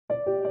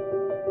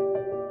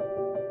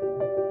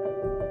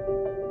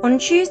On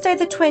Tuesday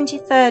the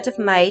 23rd of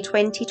May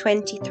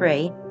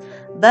 2023,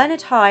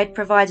 Bernard Hyde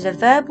provided a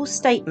verbal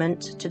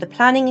statement to the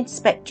Planning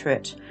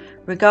Inspectorate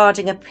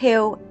regarding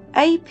Appeal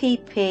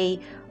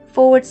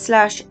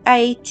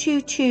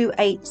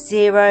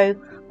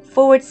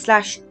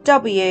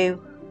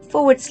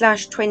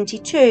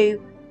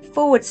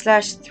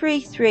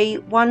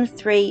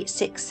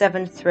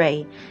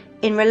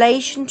in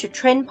relation to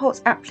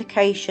Trenport's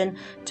application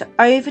to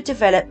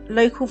overdevelop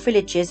local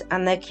villages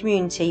and their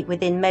community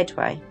within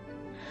Medway.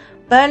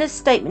 Bernard's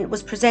statement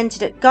was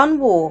presented at Gun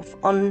Wharf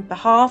on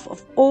behalf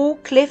of all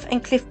Cliffe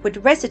and Cliffe Woods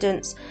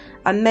residents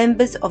and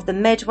members of the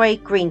Medway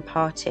Green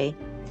Party.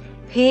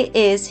 Here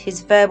is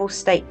his verbal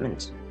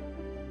statement.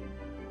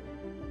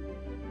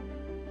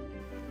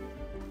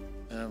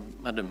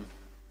 Madam,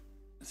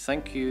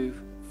 thank you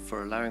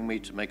for allowing me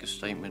to make a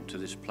statement to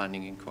this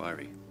planning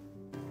inquiry.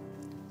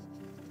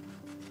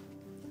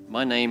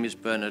 My name is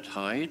Bernard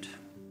Hyde.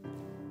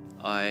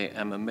 I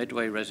am a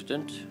Medway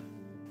resident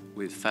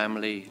with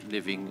family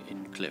living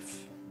in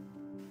Cliffe.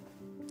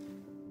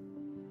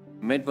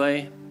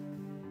 Medway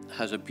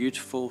has a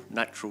beautiful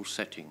natural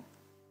setting.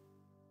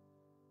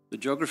 The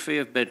geography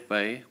of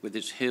Medway, with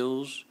its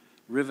hills,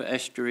 river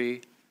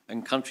estuary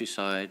and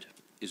countryside,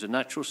 is a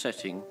natural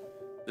setting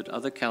that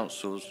other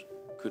councils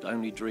could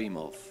only dream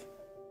of.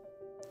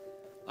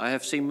 I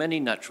have seen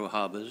many natural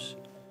harbours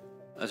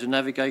as a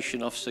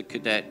navigation officer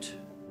cadet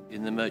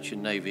in the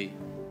Merchant Navy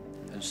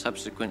and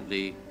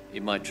subsequently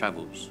in my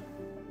travels,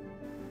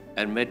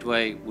 and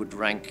Medway would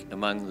rank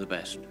among the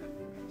best.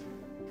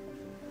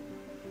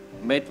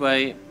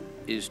 Medway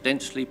is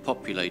densely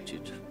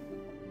populated.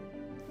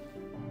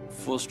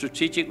 For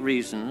strategic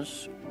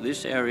reasons,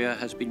 this area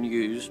has been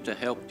used to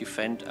help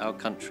defend our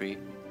country,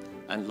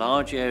 and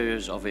large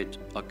areas of it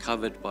are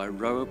covered by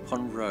row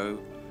upon row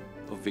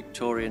of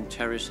Victorian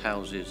terrace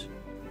houses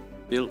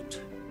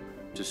built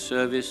to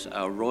service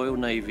our Royal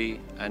Navy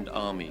and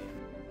Army.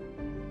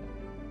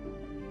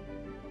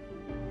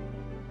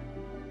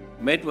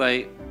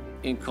 Medway,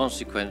 in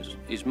consequence,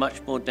 is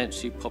much more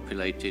densely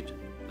populated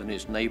than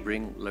its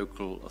neighbouring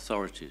local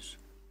authorities.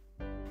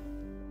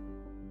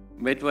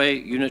 Medway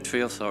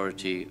Unitary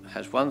Authority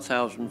has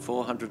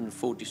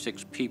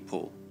 1,446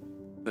 people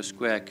per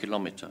square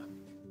kilometre.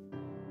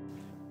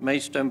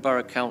 Maidstone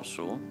Borough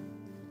Council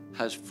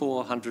has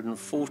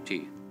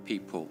 440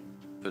 people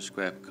per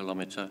square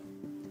kilometre.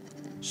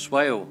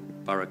 Swale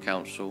Borough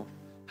Council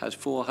has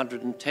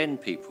 410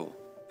 people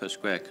per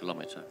square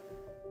kilometre.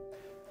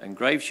 And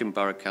Gravesham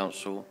Borough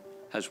Council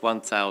has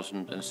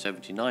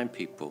 1,079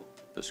 people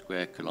per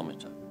square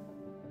kilometre.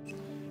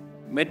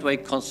 Medway,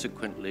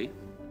 consequently,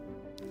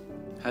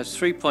 has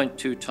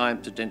 3.2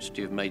 times the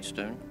density of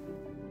Maidstone,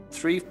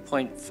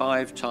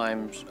 3.5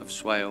 times of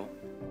Swale,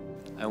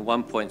 and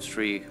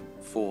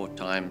 1.34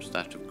 times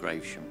that of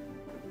Gravesham.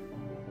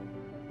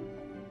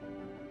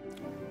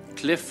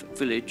 Cliffe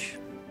Village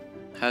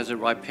has a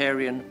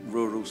riparian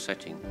rural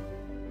setting.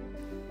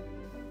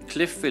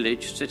 Cliffe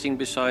Village, sitting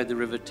beside the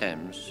River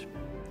Thames,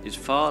 is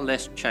far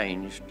less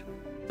changed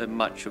than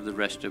much of the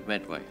rest of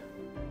Medway,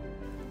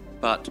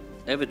 but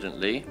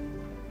evidently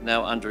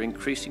now under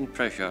increasing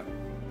pressure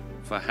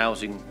for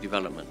housing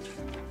development.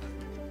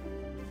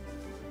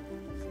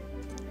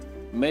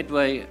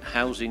 Medway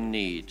housing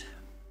need.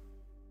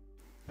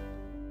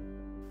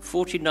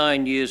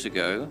 49 years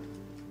ago,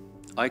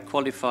 I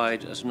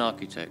qualified as an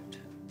architect,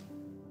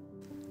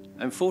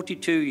 and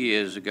 42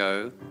 years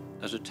ago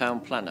as a town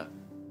planner.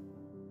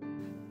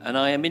 And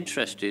I am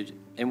interested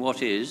in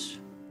what is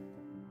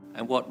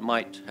and what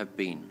might have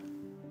been.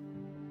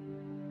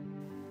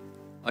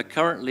 I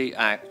currently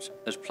act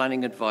as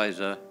planning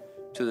advisor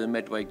to the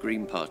Medway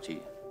Green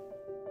Party,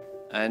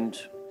 and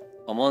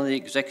I'm on the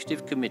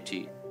executive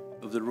committee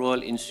of the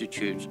Royal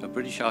Institute of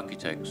British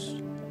Architects,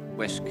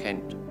 West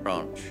Kent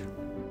branch.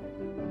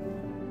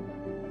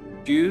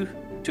 Due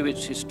to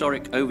its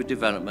historic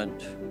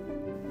overdevelopment,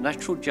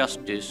 natural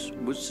justice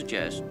would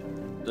suggest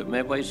that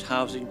Medway's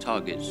housing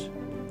targets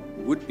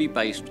would be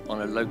based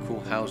on a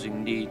local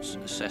housing needs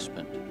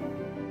assessment,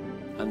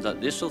 and that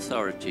this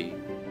authority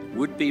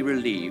would be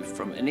relieved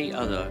from any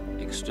other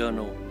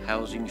external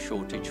housing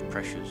shortage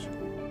pressures.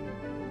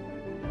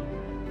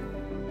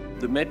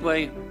 The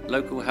Medway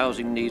Local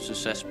Housing Needs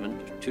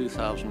Assessment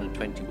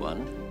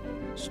 2021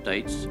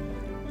 states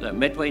that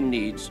Medway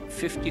needs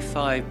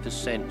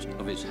 55%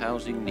 of its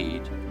housing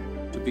need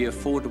to be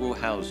affordable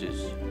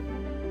houses,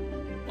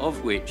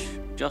 of which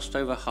just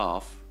over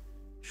half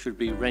should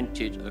be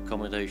rented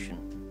accommodation.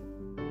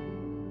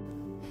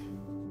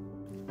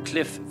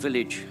 Cliffe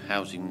Village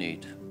housing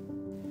need.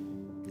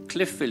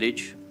 Cliffe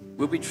Village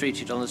will be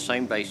treated on the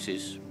same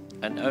basis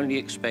and only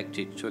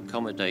expected to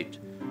accommodate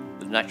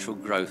the natural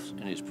growth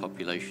in its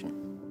population.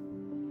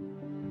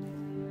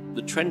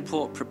 The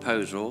Trenport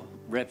proposal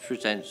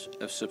represents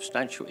a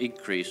substantial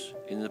increase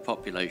in the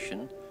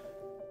population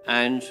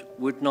and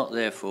would not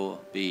therefore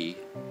be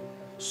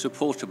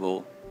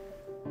supportable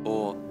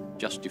or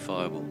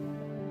justifiable.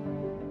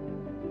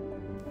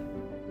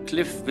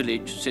 Cliffe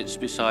Village sits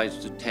beside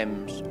the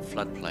Thames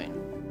floodplain.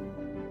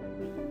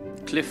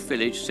 Cliffe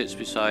Village sits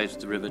beside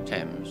the River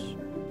Thames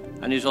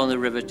and is on the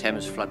River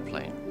Thames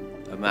floodplain,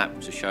 a map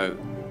to show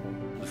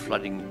the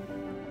flooding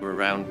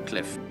around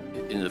Cliffe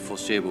in the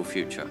foreseeable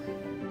future.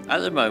 At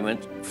the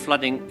moment,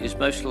 flooding is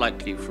most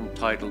likely from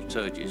tidal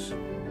surges.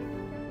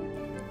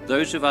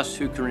 Those of us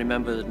who can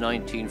remember the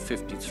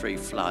 1953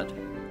 flood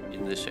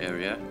in this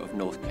area of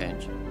North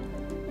Kent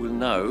will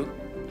know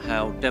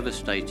how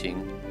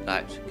devastating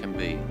that can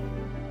be.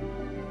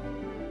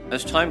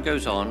 As time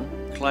goes on,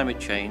 climate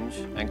change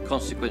and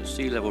consequent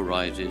sea level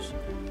rises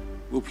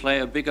will play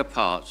a bigger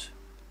part,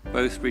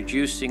 both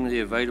reducing the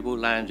available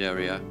land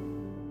area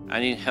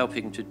and in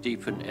helping to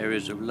deepen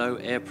areas of low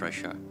air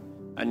pressure,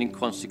 and in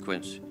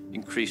consequence,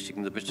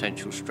 increasing the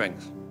potential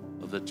strength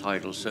of the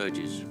tidal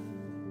surges.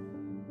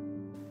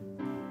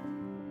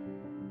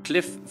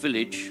 Cliffe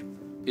Village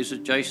is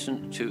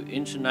adjacent to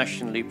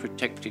internationally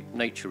protected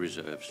nature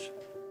reserves.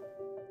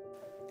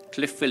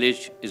 Cliffe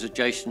Village is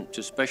adjacent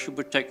to special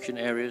protection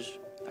areas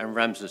and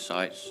Ramsar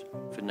sites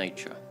for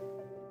nature,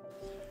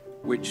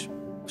 which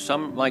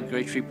some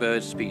migratory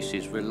bird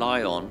species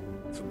rely on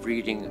for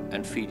breeding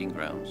and feeding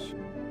grounds.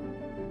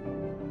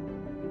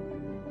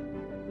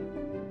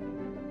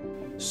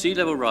 Sea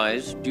level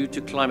rise due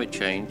to climate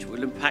change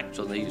will impact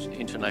on these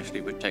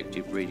internationally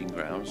protected breeding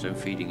grounds and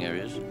feeding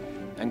areas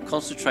and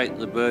concentrate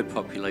the bird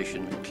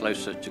population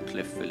closer to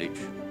Cliffe Village.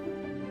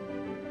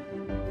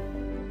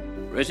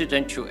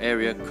 Residential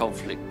area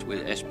conflict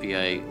with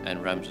SPA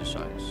and Ramsar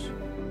sites.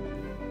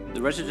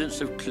 The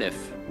residents of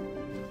Cliffe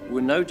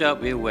will no doubt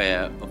be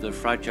aware of the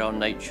fragile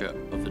nature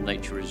of the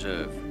nature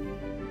reserve,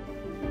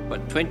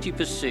 but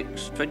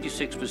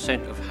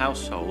 26% of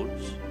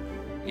households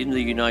in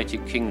the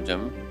United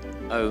Kingdom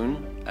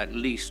own at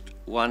least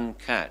one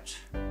cat.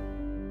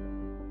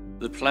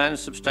 The planned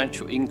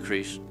substantial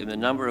increase in the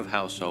number of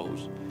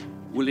households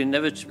will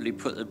inevitably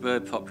put the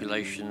bird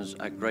populations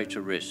at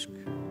greater risk,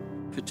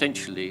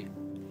 potentially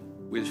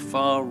with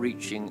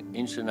far-reaching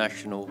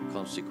international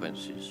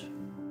consequences.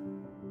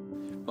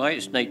 By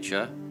its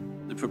nature,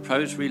 the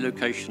proposed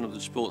relocation of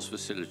the sports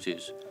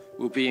facilities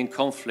will be in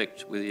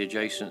conflict with the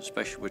adjacent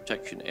special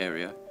protection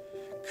area,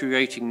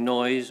 creating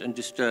noise and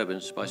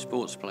disturbance by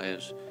sports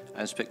players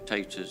and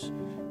spectators,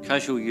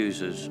 casual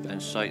users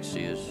and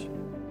sightseers.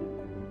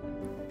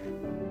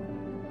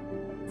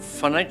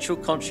 Financial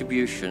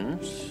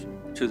contributions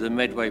to the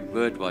Medway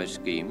Birdwise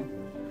scheme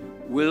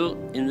will,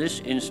 in this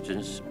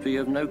instance, be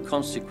of no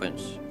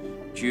consequence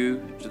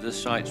due to the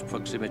site's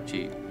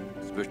proximity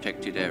to the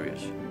protected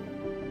areas.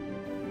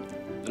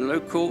 The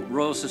local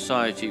Royal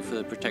Society for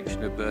the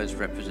Protection of Birds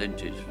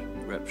representative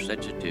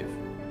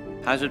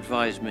has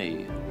advised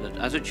me that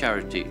as a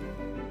charity,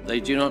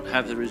 they do not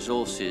have the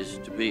resources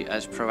to be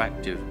as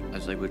proactive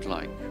as they would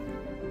like.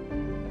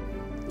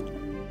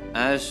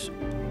 As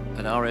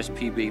an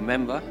RSPB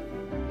member,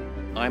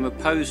 I am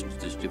opposed to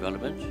this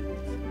development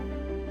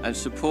and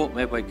support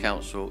Medway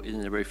Council in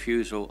the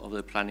refusal of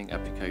the planning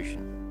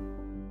application.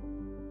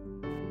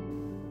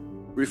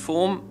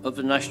 Reform of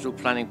the National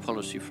Planning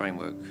Policy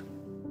Framework.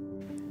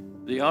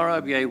 The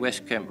RIBA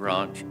West Kent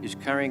branch is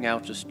carrying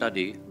out a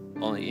study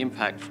on the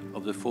impact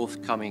of the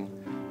forthcoming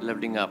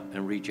Levelling Up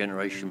and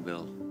Regeneration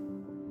Bill.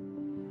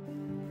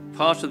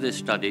 Part of this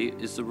study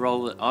is the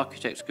role that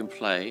architects can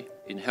play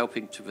in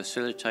helping to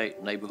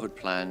facilitate neighbourhood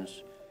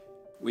plans,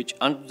 which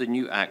under the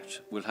new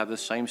Act will have the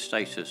same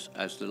status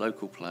as the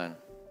local plan.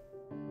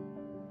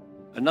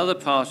 Another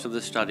part of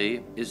the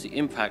study is the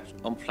impact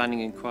on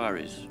planning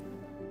inquiries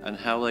and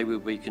how they will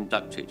be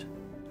conducted,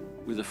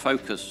 with a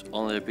focus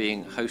on their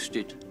being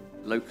hosted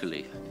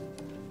locally.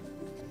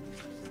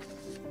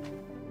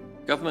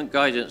 Government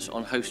guidance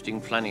on hosting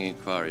planning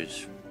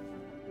inquiries.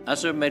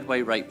 As a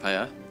Medway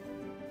ratepayer,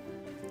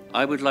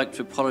 I would like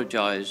to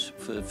apologise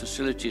for the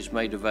facilities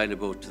made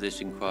available to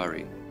this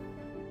inquiry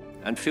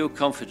and feel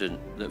confident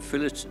that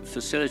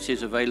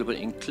facilities available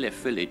in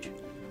Cliffe Village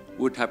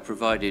would have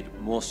provided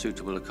more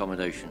suitable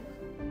accommodation.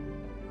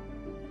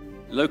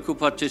 Local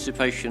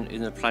participation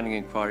in the planning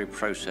inquiry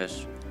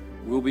process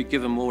will be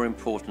given more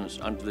importance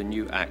under the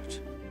new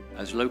Act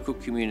as local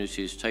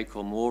communities take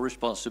on more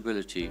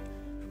responsibility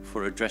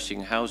for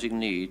addressing housing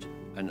need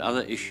and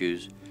other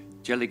issues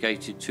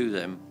delegated to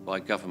them by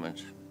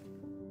government.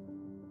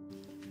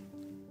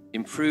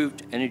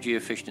 Improved energy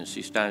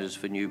efficiency standards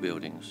for new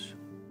buildings.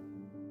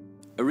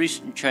 A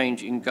recent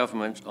change in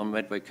government on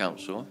Medway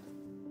Council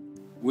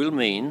will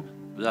mean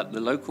that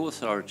the local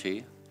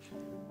authority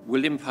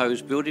will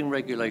impose building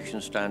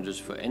regulation standards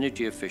for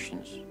energy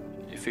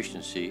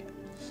efficiency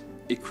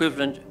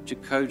equivalent to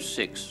Code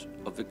 6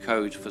 of the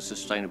Code for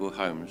Sustainable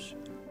Homes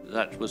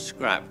that was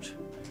scrapped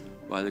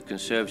by the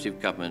Conservative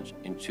government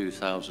in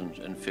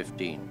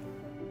 2015.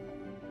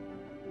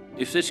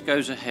 If this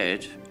goes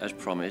ahead, as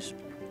promised,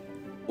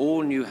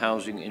 all new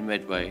housing in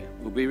Medway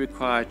will be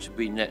required to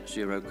be net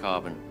zero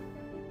carbon,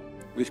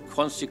 with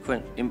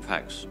consequent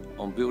impacts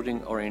on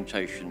building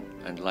orientation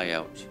and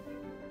layout.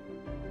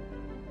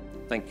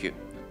 Thank you.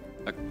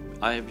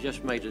 I have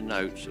just made a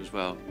note as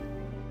well,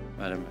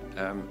 Madam.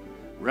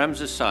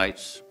 Ramsar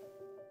sites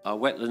are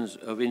wetlands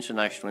of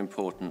international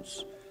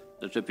importance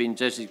that have been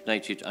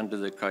designated under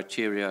the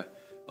criteria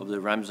of the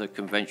Ramsar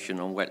Convention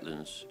on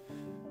Wetlands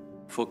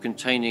for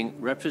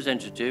containing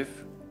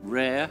representative,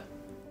 rare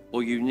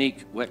or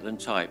unique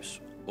wetland types,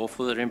 or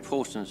for their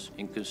importance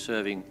in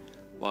conserving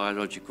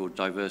biological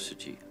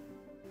diversity.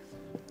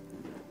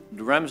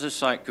 The Ramsar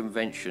Site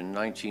Convention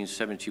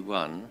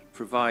 1971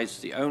 provides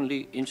the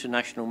only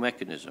international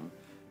mechanism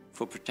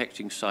for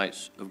protecting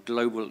sites of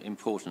global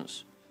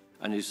importance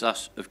and is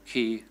thus of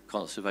key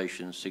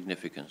conservation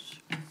significance.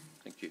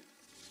 Thank you.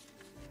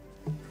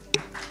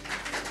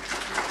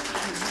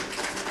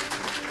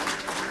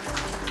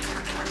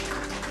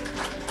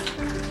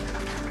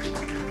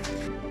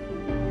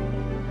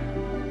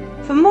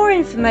 For more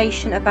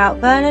information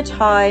about Bernard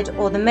Hyde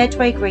or the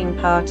Medway Green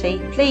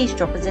Party, please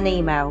drop us an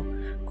email.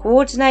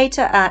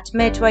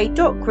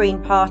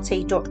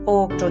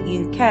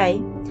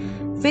 coordinator@medway.greenparty.org.uk.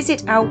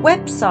 Visit our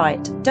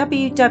website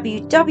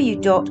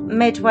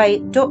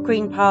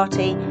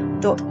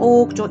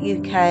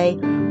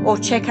www.medway.greenparty.org.uk or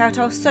check out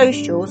our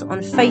socials on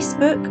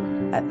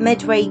Facebook at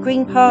Medway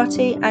Green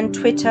Party and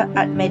Twitter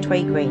at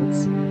Medway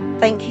Greens.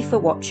 Thank you for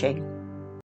watching.